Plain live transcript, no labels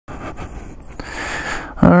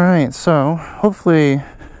Alright, so hopefully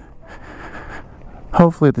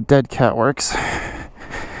the dead cat works.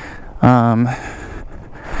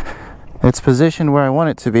 It's positioned where I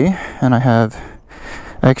want it to be, and I have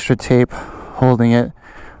extra tape holding it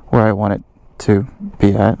where I want it to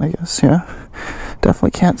be at, I guess. Yeah,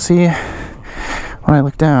 definitely can't see when I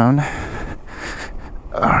look down.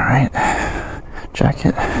 Alright,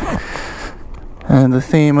 jacket. And the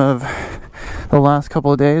theme of the last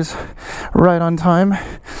couple of days, right on time,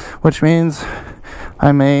 which means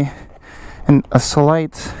I may, in a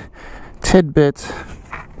slight tidbit,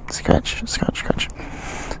 scratch,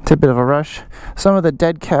 tidbit of a rush. Some of the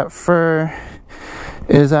dead cat fur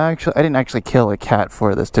is actually, I didn't actually kill a cat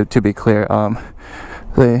for this, to be clear.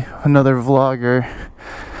 Another vlogger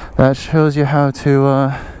that shows you how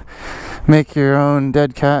to make your own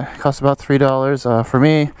dead cat. Costs about $3. For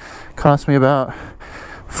me, cost me about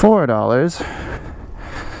 $4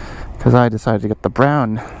 because I decided to get the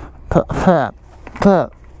brown.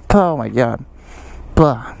 Oh my god,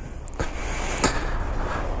 blah.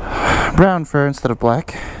 Brown fur instead of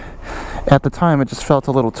black. At the time, it just felt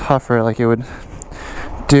a little tougher, like it would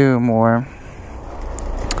do more.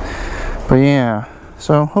 But yeah,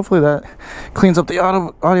 so hopefully that cleans up the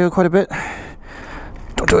audio quite a bit.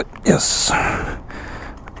 Don't do it. Yes.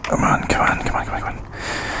 Come on.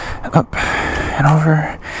 And up and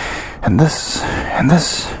over, and this, and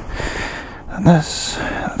this, and this,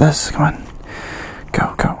 and this. Come on. Go.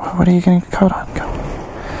 What are you getting caught on? Go.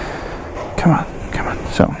 Come on.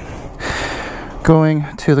 So, going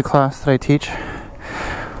to the class that I teach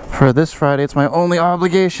for this Friday. It's my only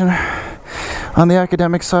obligation on the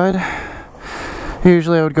academic side.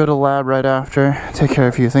 Usually I would go to the lab right after, take care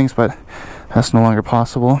of a few things, but that's no longer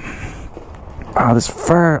possible. Oh, this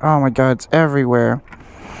fur, oh my god, it's everywhere.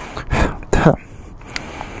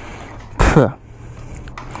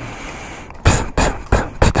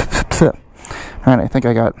 Alright, I think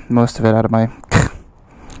I got most of it out of my...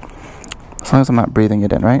 As long as I'm not breathing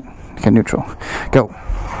it in, right? Okay, neutral. Go.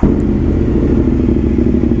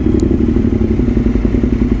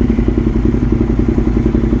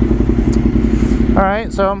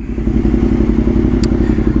 Alright, so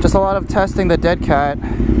just a lot of testing the dead cat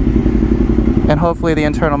and hopefully the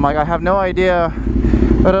internal mic. I have no idea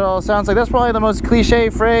what it all sounds like. That's probably the most cliche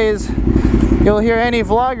phrase you'll hear any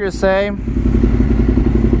vlogger say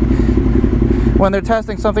when they're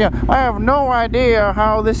testing something out. I have no idea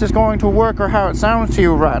how this is going to work or how it sounds to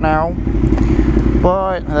you right now.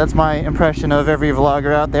 But that's my impression of every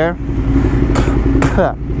vlogger out there.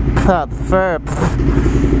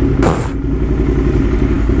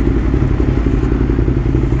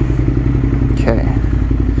 Okay.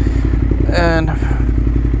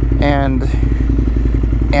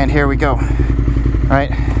 And here we go.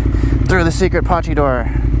 Right through the secret Pachi door.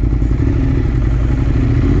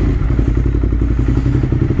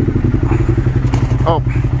 Go.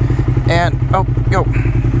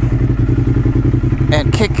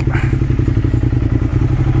 And kick.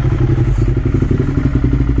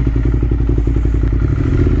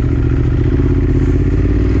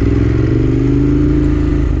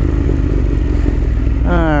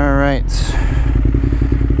 All right.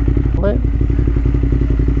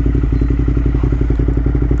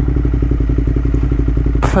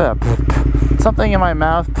 Something in my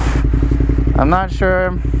mouth. I'm not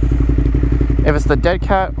sure if it's the dead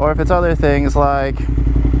cat or if it's other things. Like,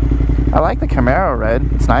 I like the Camaro red,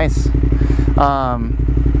 it's nice.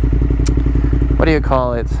 What do you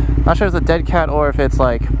call it? Not sure if it's the dead cat or if it's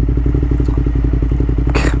like...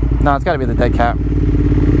 No, it's gotta be the dead cat.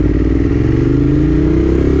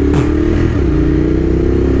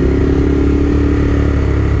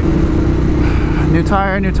 New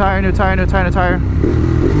tire.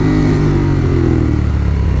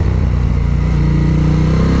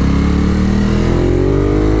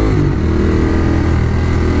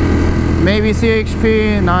 Maybe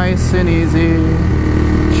CHP, nice and easy,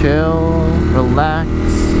 chill, relax.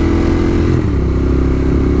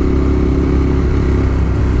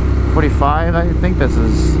 45, I think this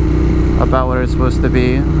is about what it's supposed to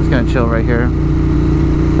be. I'm just gonna chill right here.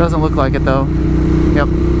 Doesn't look like it though. Yep.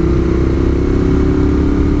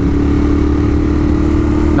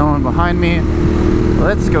 No one behind me.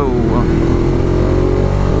 Let's go.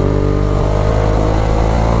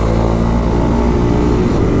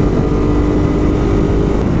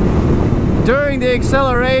 During the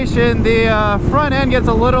acceleration, the front end gets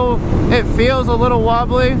it feels a little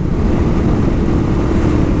wobbly.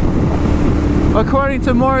 According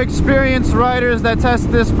to more experienced riders that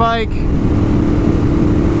test this bike,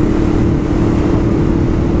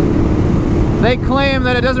 they claim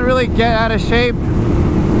that it doesn't really get out of shape.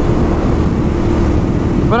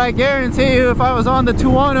 But I guarantee you, if I was on the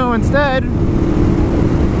 210 instead,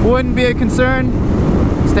 wouldn't be a concern.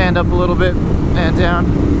 Stand up a little bit and down.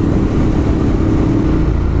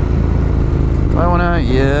 Do I wanna?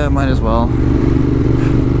 Yeah, might as well.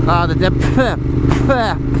 Ah, the depth.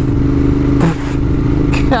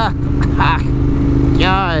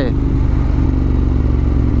 God.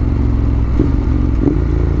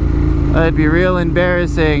 That'd be real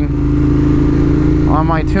embarrassing. On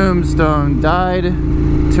my tombstone, died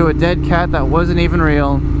to a dead cat that wasn't even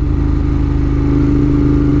real.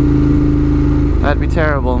 That'd be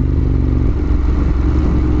terrible.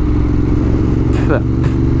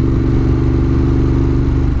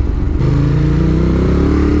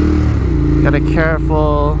 Gotta be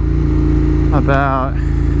careful about...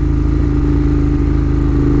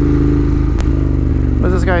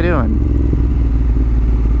 What's this guy doing?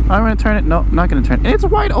 I'm gonna turn it. No, I'm not gonna turn it. It's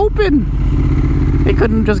wide open! They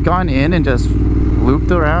couldn't just gone in and just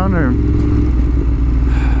looped around, or...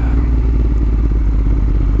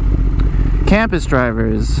 Campus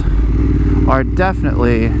drivers are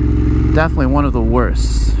definitely one of the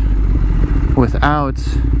worst, without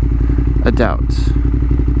a doubt.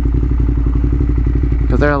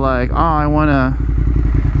 Because they're like, oh, I want to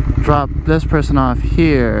drop this person off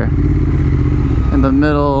here in the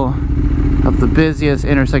middle of the busiest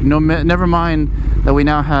intersection. No, never mind that we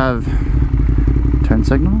now have turn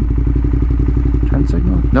signal. Turn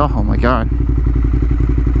signal? No, oh my god.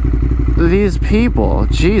 These people,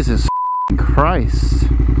 Jesus Christ,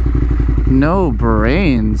 no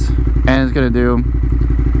brains, and it's gonna do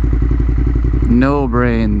no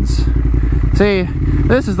brains. See,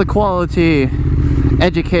 this is the quality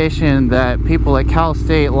education that people at Cal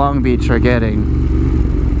State Long Beach are getting.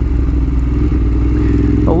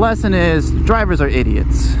 The lesson is, drivers are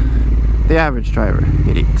idiots. The average driver,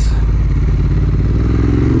 idiots.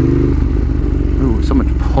 Ooh, so much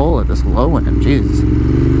pull at this low end, Jesus.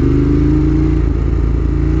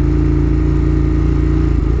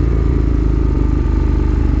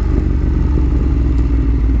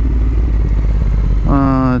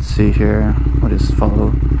 Let's see here. We'll just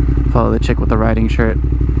follow the chick with the riding shirt.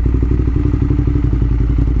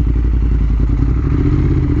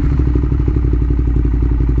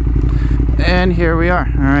 And here we are.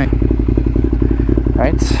 All right.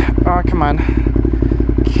 Oh, come on.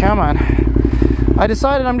 Come on. I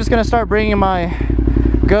decided I'm just gonna start bringing my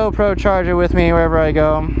GoPro charger with me wherever I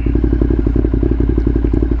go.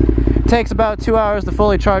 It takes about 2 hours to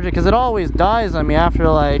fully charge it because it always dies on me after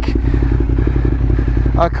like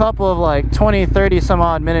a couple of like 20, 30 some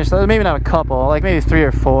odd minutes. Maybe not a couple, like maybe 3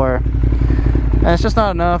 or 4. And it's just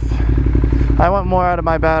not enough. I want more out of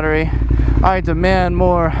my battery. I demand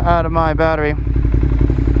more out of my battery.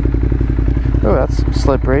 Oh, that's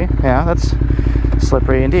slippery. Yeah, that's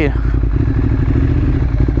slippery indeed.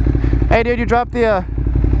 Hey dude, you dropped the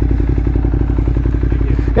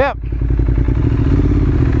Yep.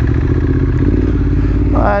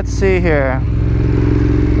 Let's see here.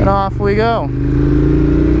 And off we go.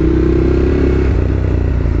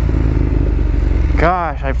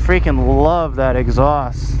 Gosh, I freaking love that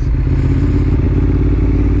exhaust.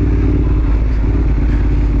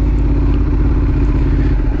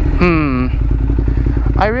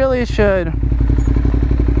 I really should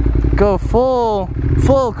go full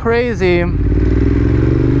crazy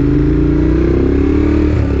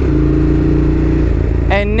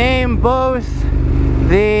and name both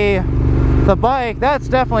the bike. That's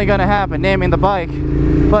definitely gonna happen, naming the bike,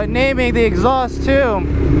 but naming the exhaust too.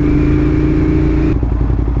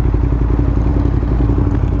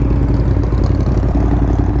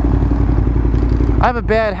 I have a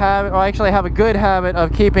bad habit, or I actually have a good habit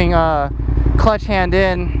of keeping clutch hand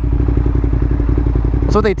in.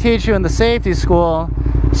 That's what they teach you in the safety school.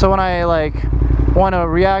 So when I like want to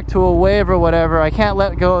react to a wave or whatever, I can't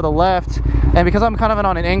let go of the left. And because I'm kind of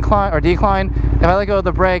on an incline or decline, if I let go of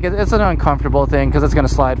the brake, it's an uncomfortable thing because it's going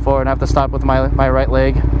to slide forward and I have to stop with my right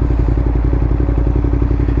leg.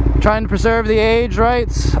 Trying to preserve the age,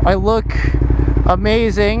 right? I look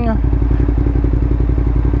amazing.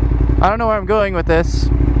 I don't know where I'm going with this.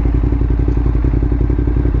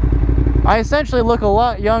 I essentially look a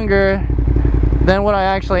lot younger than what I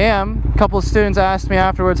actually am. A couple of students asked me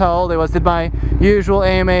afterwards how old I was. Did my usual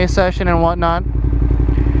AMA session and whatnot.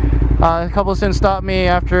 A couple of students stopped me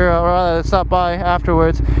stopped by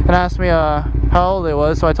afterwards and asked me how old I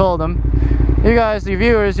was. So I told them. You guys, the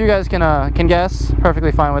viewers, you guys can guess.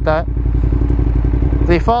 Perfectly fine with that.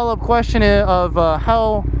 The follow-up question of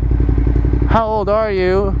how old are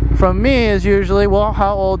you? From me is usually, well,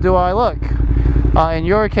 how old do I look? In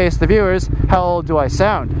your case, the viewers, how old do I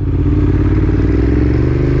sound?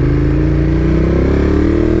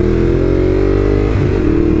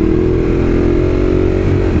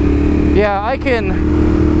 I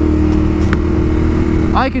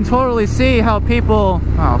can totally see how people...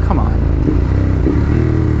 Oh, come on.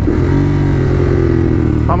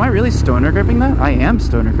 Oh, am I really stoner gripping that? I am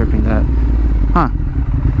stoner gripping that. Huh.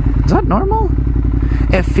 Is that normal?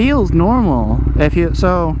 It feels normal.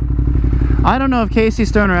 So, I don't know if Casey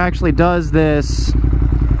Stoner actually does this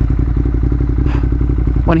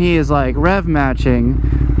when he is like rev matching,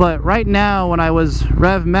 but right now when I was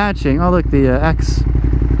rev matching, oh look, the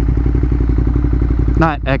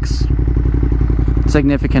not X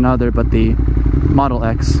significant other, but the Model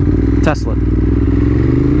X Tesla.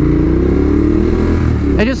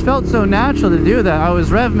 It just felt so natural to do that. I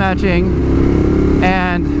was rev matching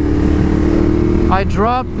and I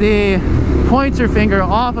dropped the pointer finger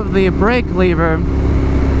off of the brake lever,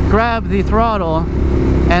 grabbed the throttle,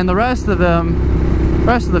 and the rest of the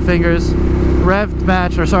fingers revved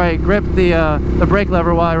match, or sorry, gripped the brake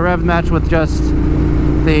lever while I revved match with just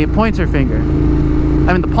the pointer finger.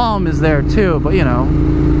 I mean, the palm is there too, but you know,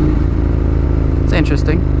 it's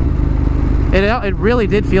interesting. It really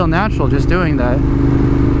did feel natural just doing that.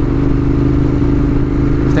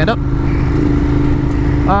 Stand up.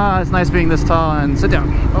 Ah, it's nice being this tall, and sit down.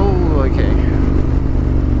 Oh, okay.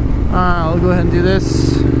 I'll go ahead and do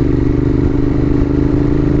this.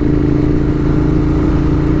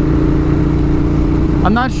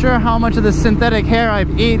 I'm not sure how much of the synthetic hair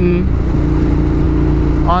I've eaten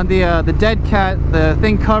on the dead cat, the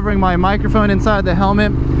thing covering my microphone inside the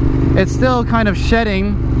helmet. It's still kind of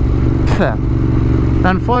shedding.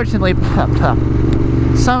 Unfortunately,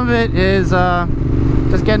 some of it is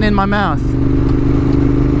just getting in my mouth.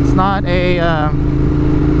 It's not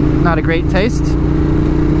a great taste.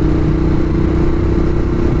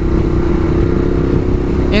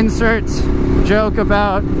 Insert joke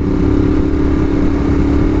about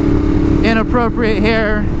inappropriate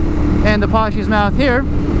hair in the Pachi's mouth here,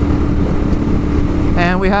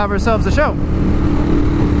 and we have ourselves a show.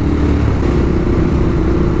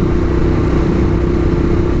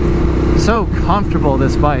 So comfortable,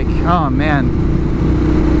 this bike. Oh man.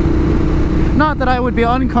 Not that I would be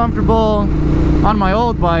uncomfortable on my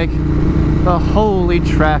old bike. The holy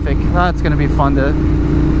traffic. That's gonna be fun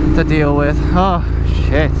to deal with. Oh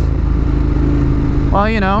shit. Well,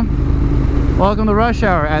 you know, welcome to rush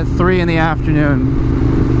hour at 3 in the afternoon.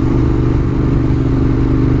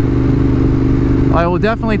 I will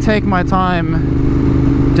definitely take my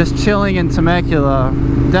time just chilling in Temecula.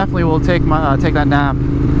 Definitely will take that nap.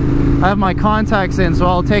 I have my contacts in, so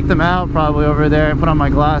I'll take them out probably over there and put on my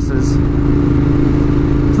glasses.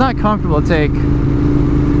 It's not comfortable to take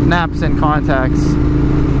naps in contacts,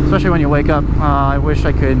 especially when you wake up. I wish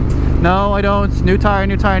I could. No, I don't. New tire,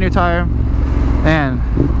 new tire, new tire. Man.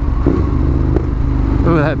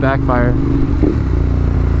 Ooh, that backfired.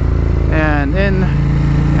 And in.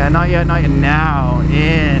 And not yet, not yet. Now.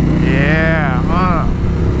 In. Yeah.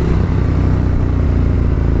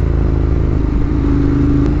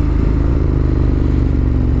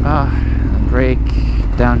 Brake,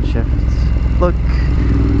 downshift. Look,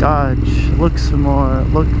 dodge, look some more.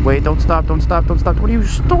 Look, wait, don't stop, don't stop, don't stop. What are you?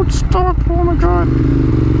 Don't stop! Oh my god.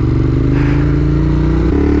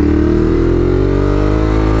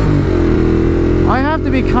 I have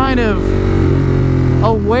to be kind of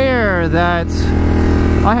aware that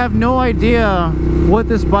I have no idea what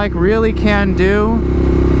this bike really can do.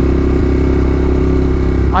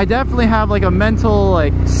 I definitely have like a mental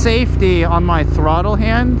safety on my throttle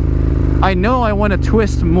hand. I know I want to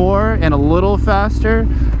twist more and a little faster,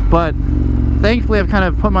 but thankfully I've kind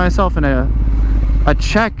of put myself in a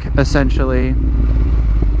check essentially,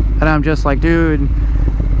 and I'm just like, dude,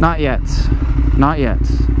 not yet, not yet.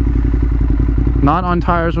 Not on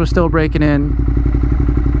tires we're still breaking in,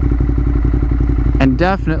 and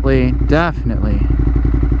definitely not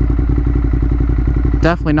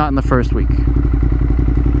in the first week.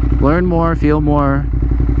 Learn more, feel more,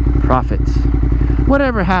 profit.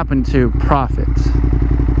 Whatever happened to profit?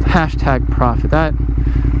 Hashtag profit. That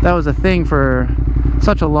was a thing for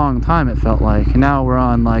such a long time, it felt like. And now we're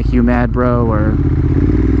on like You Mad Bro or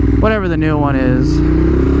whatever the new one is.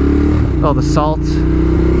 Oh, the salt.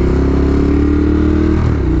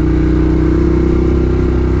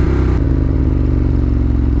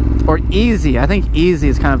 Or easy. I think easy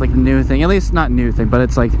is kind of like the new thing. At least not new thing, but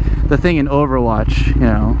it's like the thing in Overwatch, you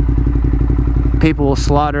know. People will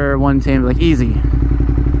slaughter one team like easy.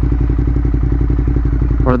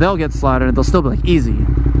 Or they'll get slaughtered and they'll still be like easy.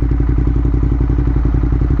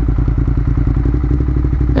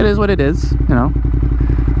 It is what it is, you know.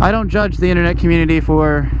 I don't judge the internet community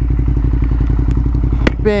for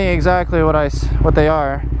being exactly what they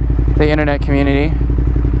are, the internet community.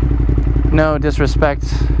 No disrespect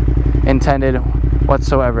intended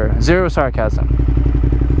whatsoever. Zero sarcasm.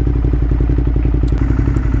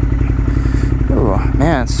 Ooh,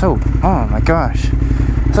 man, so, oh my gosh.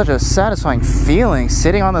 Such a satisfying feeling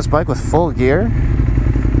sitting on this bike with full gear.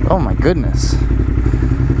 Oh my goodness.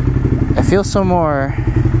 It feels so more...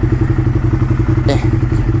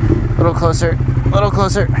 A little closer, a little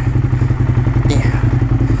closer.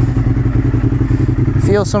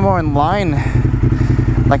 Feel so more in line.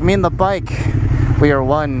 Like me and the bike, we are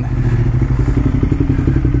one.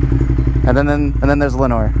 And then there's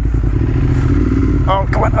Lenore. Oh,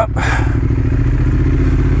 come on up.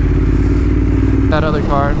 That other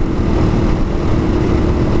car.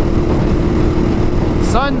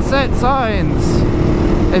 Sunset signs.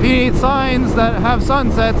 If you need signs that have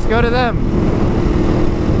sunsets, go to them.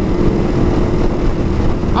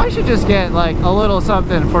 I should just get like a little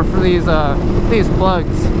something for these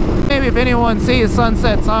plugs. Maybe if anyone sees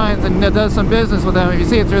sunset signs and does some business with them, if you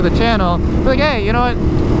see it through the channel, be like, hey, you know what?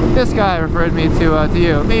 This guy referred me to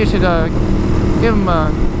you. Maybe you should give him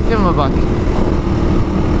a buck.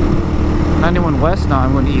 91 west? No,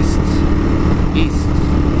 I'm going east. East.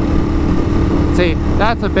 See,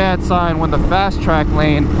 that's a bad sign when the fast track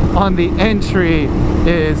lane on the entry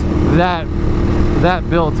is that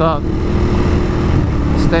built up.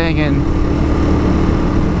 Staying in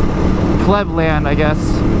plebland, I guess.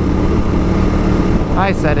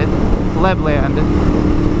 I said it. Plebland.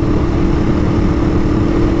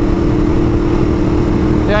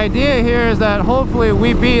 The idea here is that hopefully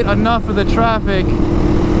we beat enough of the traffic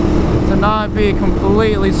to not be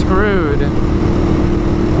completely screwed.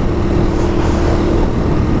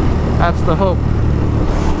 That's the hope.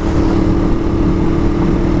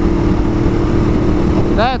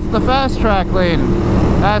 That's the fast track lane.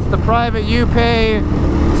 That's the private you pay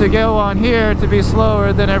to go on here to be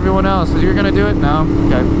slower than everyone else. So you're gonna do it? No?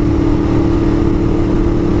 Okay.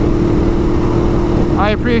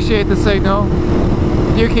 I appreciate the signal.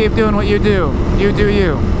 You keep doing what you do. You do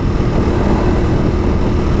you.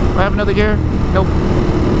 Do I have another gear? Nope.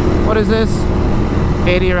 What is this?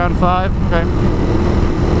 80 around 5? Okay.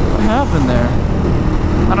 What happened there?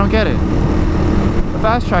 I don't get it. The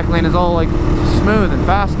fast track lane is all like smooth and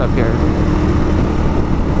fast up here.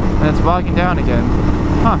 And it's bogging down again.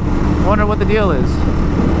 Huh. Wonder what the deal is.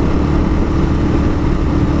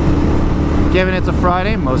 Given it's a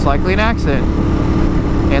Friday, most likely an accident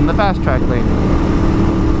in the fast track lane.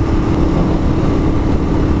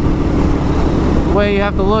 The way you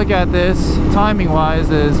have to look at this,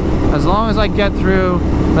 timing-wise, is as long as I get through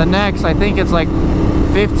the next, I think it's like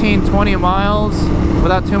 15-20 miles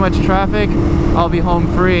without too much traffic, I'll be home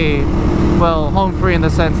free. Well, home free in the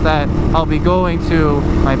sense that I'll be going to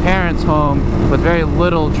my parents' home with very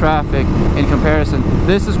little traffic in comparison.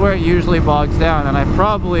 This is where it usually bogs down, and I've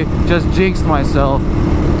probably just jinxed myself.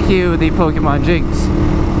 Cue the Pokemon Jinx.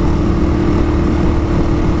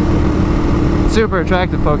 Super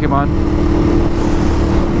attractive Pokemon.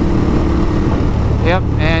 Yep,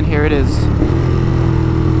 and here it is.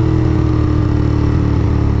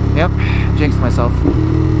 Yep, jinxed myself.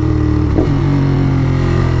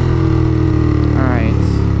 Alright.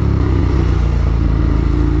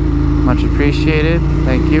 Much appreciated.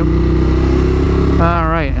 Thank you.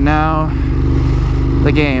 Alright, and now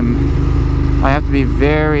the game. I have to be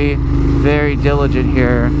very, very diligent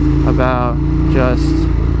here about just...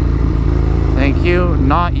 Thank you.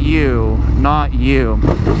 Not you. Not you.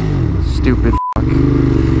 Stupid fuck.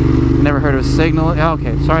 Never heard of a signal.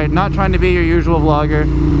 Okay, sorry. Not trying to be your usual vlogger.